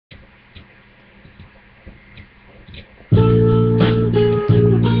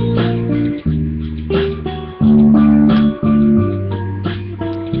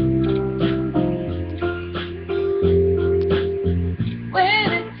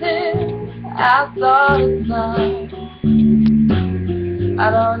I saw the sun. I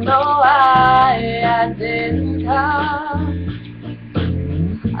don't know why I didn't come.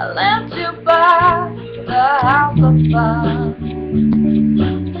 I left you by the house of fun.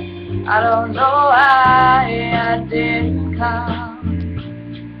 I don't know why I didn't come.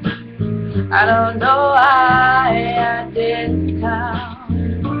 I don't know why I didn't come.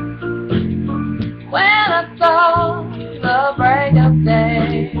 When I saw the break of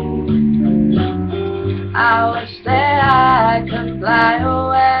day, I wish that I could fly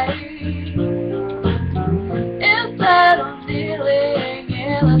away. Instead of kneeling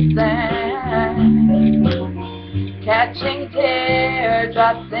in the sand, catching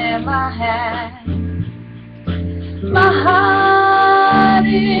teardrops in my hand. My heart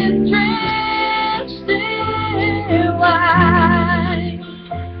is drenched in wine,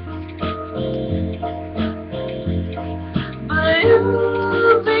 but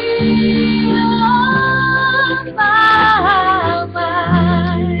you'll be on my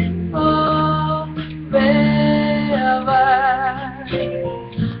mind forever.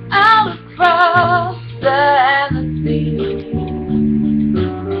 I'll cross the endless sea.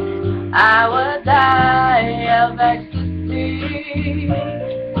 I would die of ecstasy,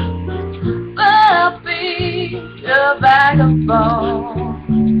 but I'll be a bag of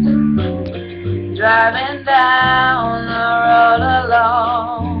bones, driving down the road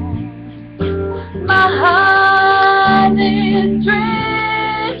alone. My heart is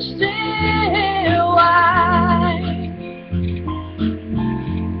drenched in wine,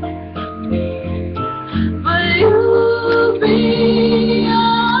 but you'll be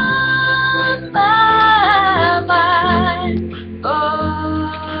on my mind forever.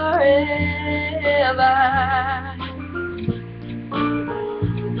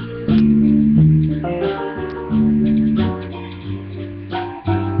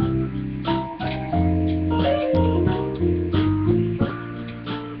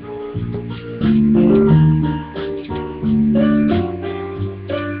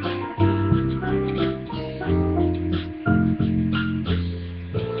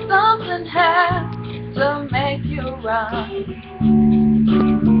 Something has to make you run.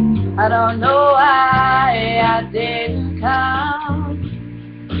 I don't know why I didn't come.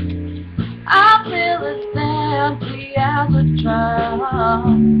 I feel as empty as a drum.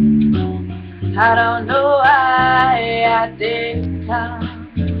 I don't know why I didn't come.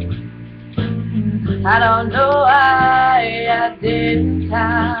 I don't know why I didn't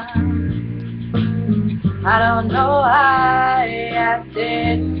come. I don't know why I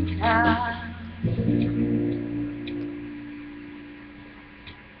didn't